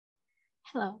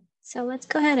Hello. So let's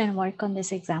go ahead and work on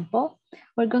this example.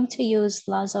 We're going to use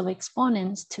laws of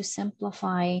exponents to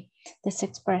simplify this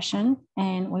expression,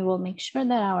 and we will make sure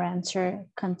that our answer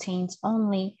contains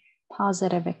only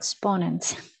positive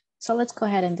exponents. So let's go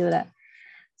ahead and do that.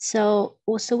 So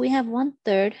we have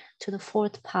 1/3 to the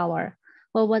 4th power.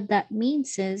 Well, what that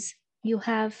means is you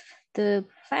have the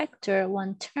factor,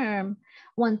 one term,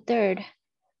 1/3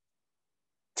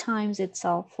 times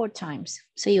itself 4 times.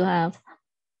 So you have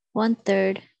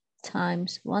 1/3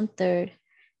 times 1/3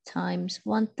 times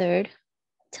 1/3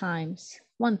 times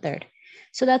 1/3.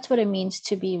 So that's what it means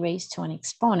to be raised to an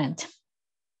exponent.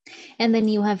 And then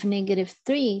you have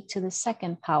 -3 to the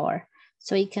 2nd power.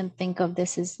 So you can think of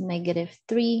this as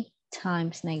 -3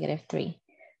 times -3.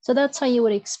 So that's how you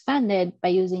would expand it by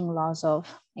using laws of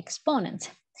exponents.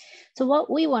 So what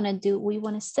we want to do, we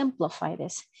want to simplify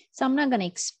this. So I'm not going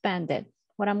to expand it.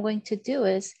 What I'm going to do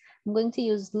is I'm going to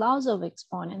use laws of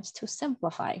exponents to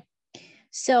simplify.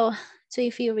 So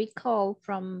if you recall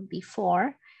from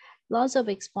before, laws of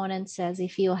exponents says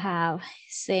if you have,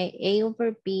 say, a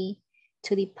over b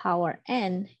to the power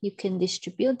n, you can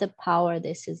distribute the power.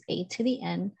 This is a to the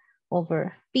n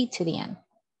over b to the n.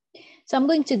 So I'm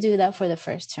going to do that for the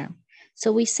first term.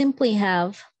 So we simply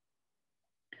have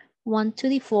 1 to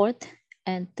the 4th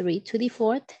and 3 to the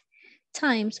 4th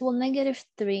times, well,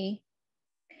 -3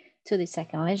 to the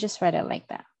 2nd. Let's just write it like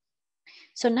that.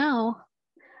 So now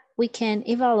we can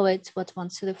evaluate what 1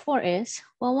 to the 4 is.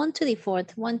 Well, 1 to the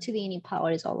 4th, 1 to the any power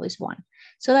is always 1.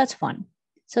 So that's 1.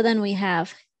 So then we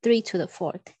have 3 to the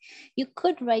 4th. You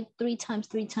could write 3 times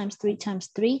 3 times 3 times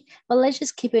 3, but let's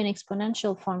just keep it in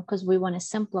exponential form because we want to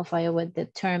simplify it with the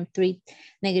term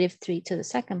 -3 to the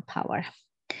 2nd power.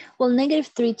 Well,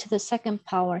 -3 to the 2nd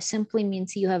power simply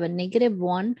means you have a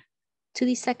 -1 to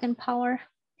the 2nd power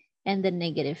and the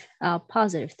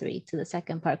 +3 to the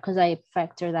 2nd power because I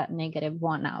factor that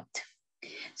 -1 out.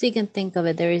 So you can think of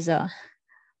it, there is a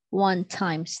 1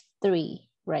 times 3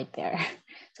 right there.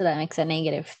 So that makes a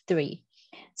 -3.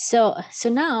 So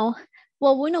now,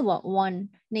 well, we know what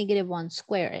 -1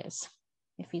 square is.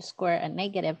 If you square a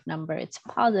negative number, it's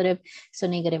positive. So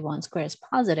 -1 square is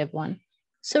 +1.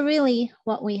 So really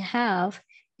what we have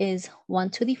is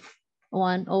 1 to the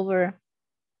 1 over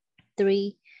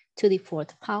 3 to the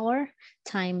 4th power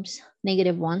times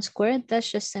 -1 squared.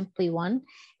 That's just simply 1.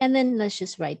 And then let's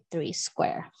just write 3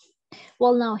 square.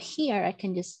 Well, now here I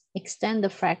can just extend the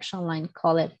fraction line,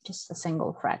 call it just a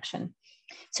single fraction.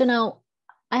 So now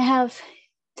I have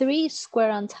 3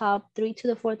 square on top, 3 to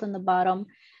the 4th on the bottom.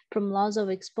 From laws of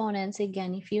exponents,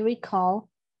 again, if you recall,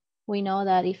 we know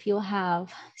that if you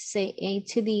have, say, a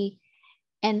to the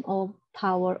no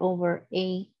power over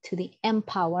a to the m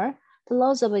power, the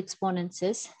laws of exponents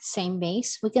is same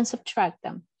base, we can subtract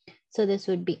them. So this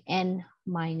would be n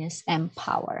minus m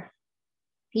power.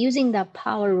 Using that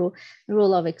power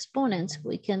rule of exponents,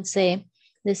 we can say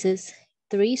this is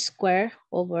 3 square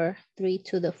over 3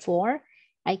 to the 4.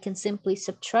 I can simply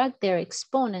subtract their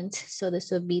exponent. So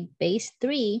this would be base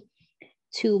 3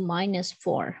 to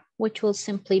 -4, which will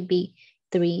simply be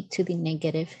 3 to the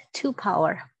 -2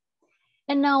 power.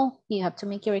 And now you have to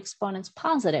make your exponents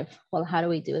positive. Well, how do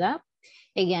we do that?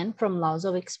 Again, from laws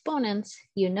of exponents,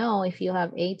 you know if you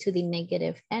have a to the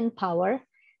 -n power,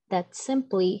 that's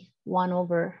simply 1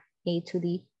 over a to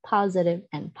the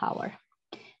 +n power.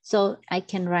 So I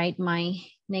can write my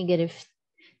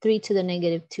 -3 to the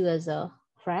 -2 as a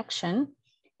fraction,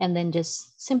 and then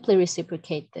just simply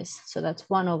reciprocate this. So that's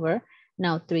 1 over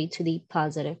now 3 to the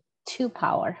 +2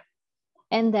 power.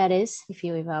 And that is, if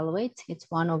you evaluate, it's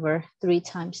 1 over 3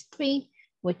 times 3,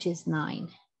 which is 9.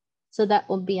 So that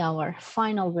will be our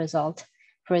final result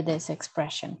for this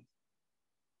expression.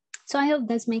 So I hope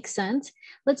this makes sense.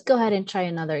 Let's go ahead and try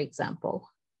another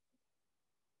example.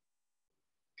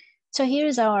 So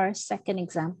here's our second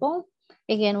example.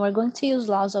 Again, we're going to use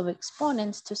laws of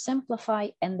exponents to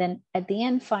simplify, and then at the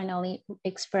end, finally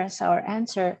express our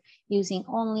answer using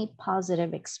only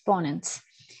positive exponents.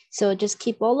 So just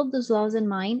keep all of those laws in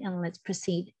mind and let's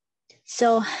proceed.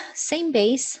 So same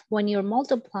base, when you're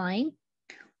multiplying,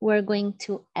 we're going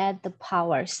to add the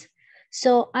powers.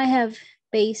 So I have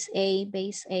base A,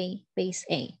 base A, base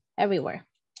A everywhere.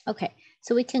 Okay,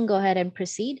 so we can go ahead and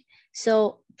proceed.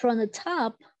 So from the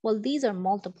top, well, these are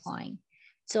multiplying.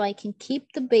 So I can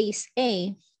keep the base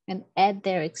A and add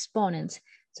their exponents.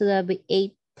 So that'll be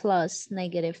 8 plus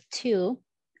 -2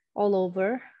 all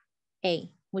over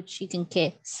A, which you can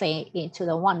say a to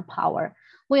the 1 power.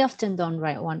 We often don't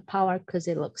write 1 power because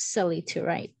it looks silly to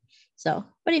write. So,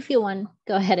 but if you want,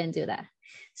 go ahead and do that.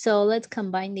 So let's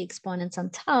combine the exponents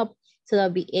on top. So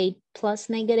that'll be 8 plus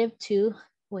 -2,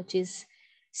 which is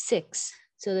 6.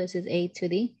 So this is a to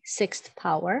the 6th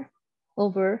power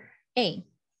over a.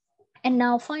 And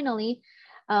now finally,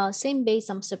 same base,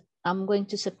 I'm going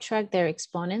to subtract their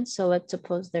exponents. So let's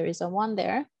suppose there is a 1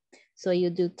 there. So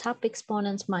you do top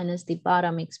exponents minus the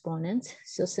bottom exponents.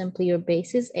 So simply your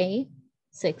base is a,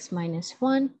 6 minus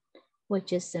 1,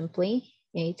 which is simply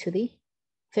a to the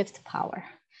 5th power.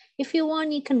 If you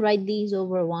want, you can write these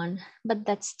over 1, but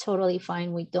that's totally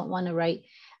fine. We don't want to write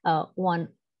 1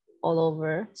 all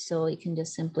over. So you can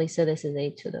just simply say this is a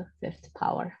to the 5th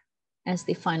power as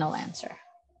the final answer.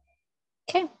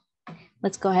 Okay,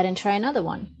 let's go ahead and try another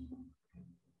one.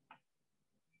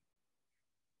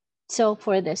 So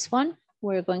for this one,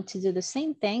 we're going to do the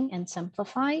same thing and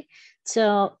simplify.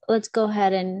 So let's go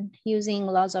ahead and using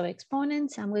laws of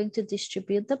exponents, I'm going to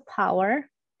distribute the power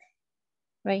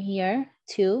right here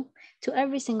to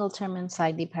every single term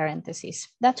inside the parentheses.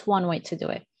 That's one way to do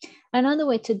it. Another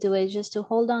way to do it is just to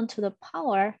hold on to the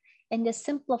power and just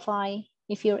simplify,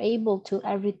 if you're able to,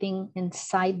 everything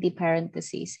inside the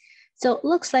parentheses. So it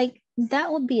looks like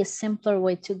that would be a simpler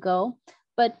way to go,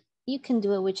 but you can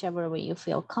do it whichever way you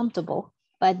feel comfortable.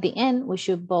 But at the end, we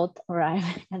should both arrive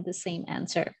at the same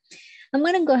answer. I'm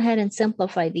going to go ahead and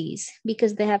simplify these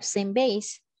because they have same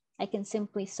base. I can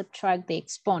simply subtract the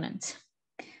exponents.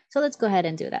 So let's go ahead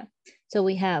and do that. So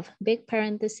we have big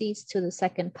parentheses to the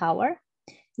 2nd power.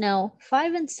 Now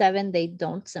 5 and 7, they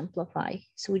don't simplify.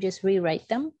 So we just rewrite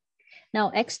them. Now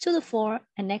x to the 4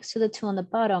 and x to the 2 on the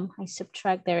bottom, I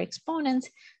subtract their exponents.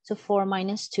 So 4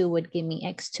 minus 2 would give me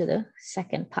x to the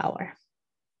 2nd power.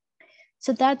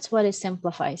 So that's what it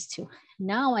simplifies to.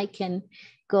 Now I can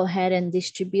go ahead and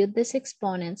distribute this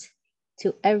exponents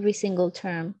to every single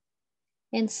term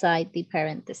inside the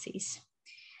parentheses.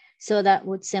 So that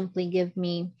would simply give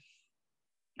me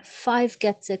 5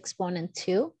 gets exponent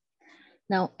 2.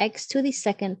 Now x to the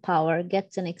 2nd power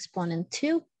gets an exponent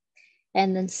 2,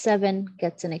 and then 7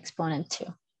 gets an exponent 2.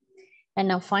 And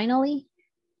now finally,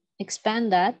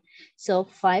 expand that. So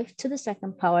 5 to the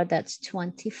 2nd power, that's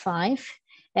 25.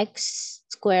 X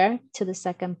squared to the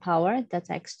 2nd power, that's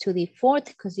x to the 4th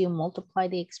because you multiply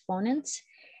the exponents.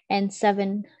 And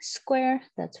 7 squared,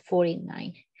 that's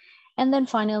 49. And then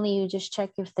finally, you just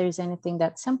check if there's anything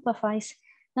that simplifies.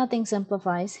 Nothing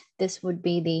simplifies. This would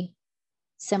be the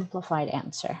simplified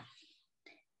answer.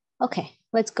 Okay,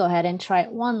 let's go ahead and try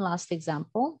one last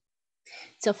example.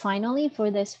 So finally, for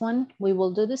this one, we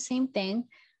will do the same thing,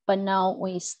 but now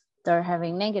we start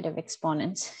having negative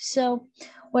exponents. So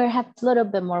we have a little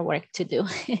bit more work to do.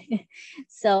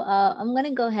 So I'm going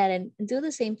to go ahead and do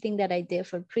the same thing that I did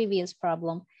for previous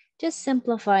problem. Just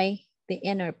simplify the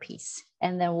inner piece,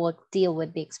 and then we'll deal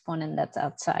with the exponent that's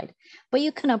outside. But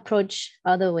you can approach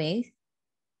other ways.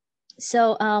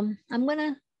 So I'm going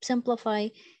to simplify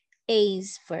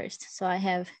a's first. So I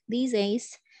have these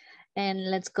a's,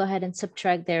 and let's go ahead and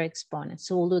subtract their exponents.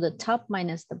 So we'll do the top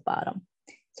minus the bottom.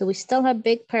 So we still have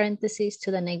big parentheses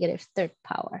to the negative 3rd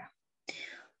power.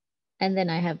 And then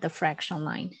I have the fraction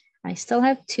line. I still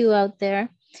have 2 out there.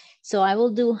 So I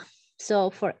will do, so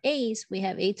for a's, we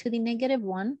have a to the negative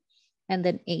 1 and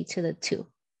then a to the 2.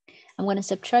 I'm going to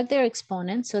subtract their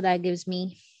exponents. So that gives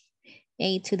me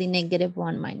a to the negative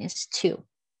 1 minus 2,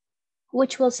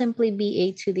 which will simply be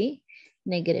a to the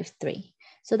negative 3.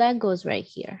 So that goes right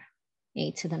here,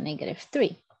 a to the negative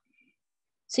 3.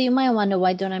 So you might wonder,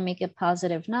 why don't I make it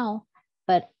positive now?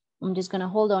 But I'm just going to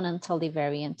hold on until the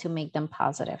very end to make them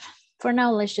positive. For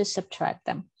now, let's just subtract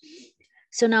them.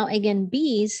 So now again,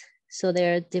 b's, so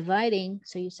they're dividing.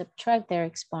 So you subtract their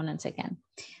exponents again.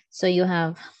 So you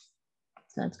have,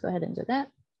 so let's go ahead and do that.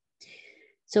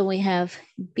 So we have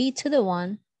b to the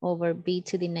 1 over b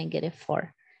to the negative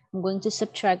 4. I'm going to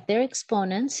subtract their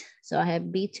exponents. So I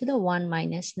have b to the 1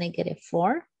 minus negative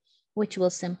 4, which will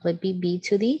simply be b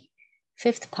to the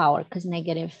 5th power, because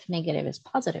negative is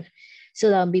positive. So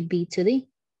that'll be b to the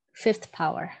 5th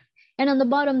power. And on the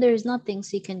bottom, there's nothing,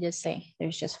 so you can just say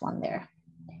there's just 1 there.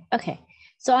 Okay,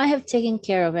 so I have taken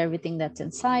care of everything that's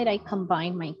inside. I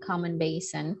combined my common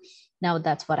base, and now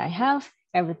that's what I have.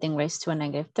 Everything raised to a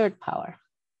negative 3rd power.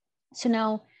 So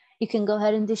now you can go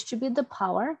ahead and distribute the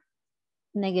power,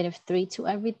 negative 3 to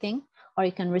everything, or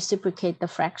you can reciprocate the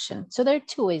fraction. So there are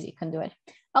 2 ways you can do it.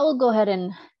 I will go ahead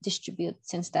and distribute,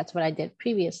 since that's what I did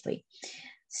previously.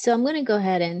 So I'm going to go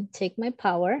ahead and take my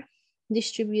power,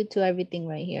 distribute to everything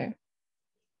right here.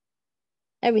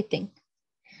 Everything,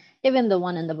 even the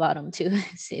 1 in the bottom too.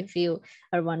 So if you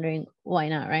are wondering why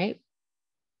not, right?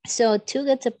 So 2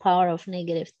 gets a power of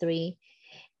negative 3.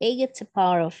 A gets a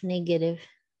power of negative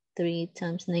 3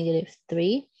 times negative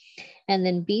 3. And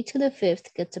then b to the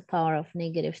 5th gets a power of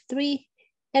negative 3.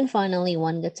 And finally,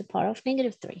 1 gets a power of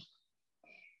negative 3.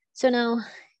 So now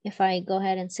if I go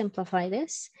ahead and simplify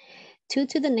this, 2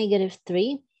 to the negative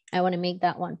 3, I want to make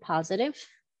that one positive.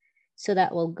 So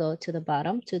that will go to the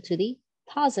bottom, 2 to the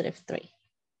positive 3.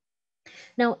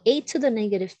 Now, a to the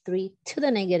negative 3 to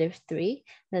the negative 3,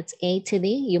 that's a to the,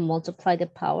 you multiply the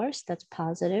powers, that's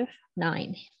positive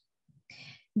 9.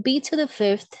 B to the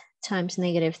 5th times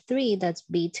negative 3, that's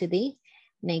b to the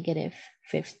negative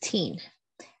 15.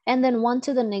 And then 1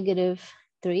 to the negative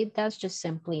 3, that's just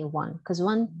simply 1, because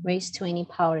 1 raised to any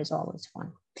power is always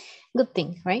 1. Good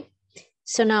thing, right?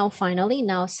 So now finally,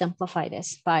 now simplify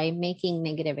this by making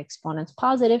negative exponents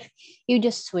positive. You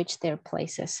just switch their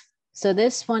places. So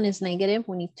this one is negative.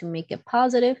 We need to make it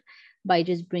positive by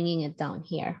just bringing it down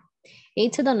here. A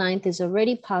to the 9th is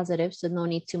already positive, so no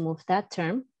need to move that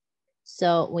term.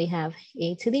 So we have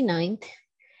a to the 9th.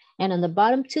 And on the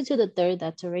bottom, 2 to the 3rd,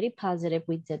 that's already positive.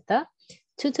 We did that.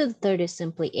 2 to the 3rd is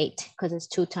simply 8 because it's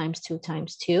 2 times 2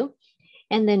 times 2.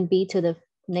 And then b to the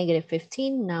negative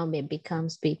 15, now it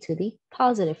becomes b to the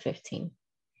positive 15.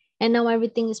 And now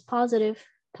everything is positive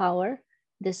power.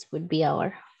 This would be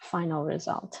our final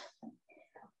result.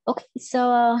 Okay,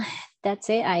 so that's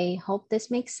it. I hope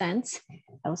this makes sense.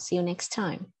 I'll see you next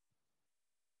time.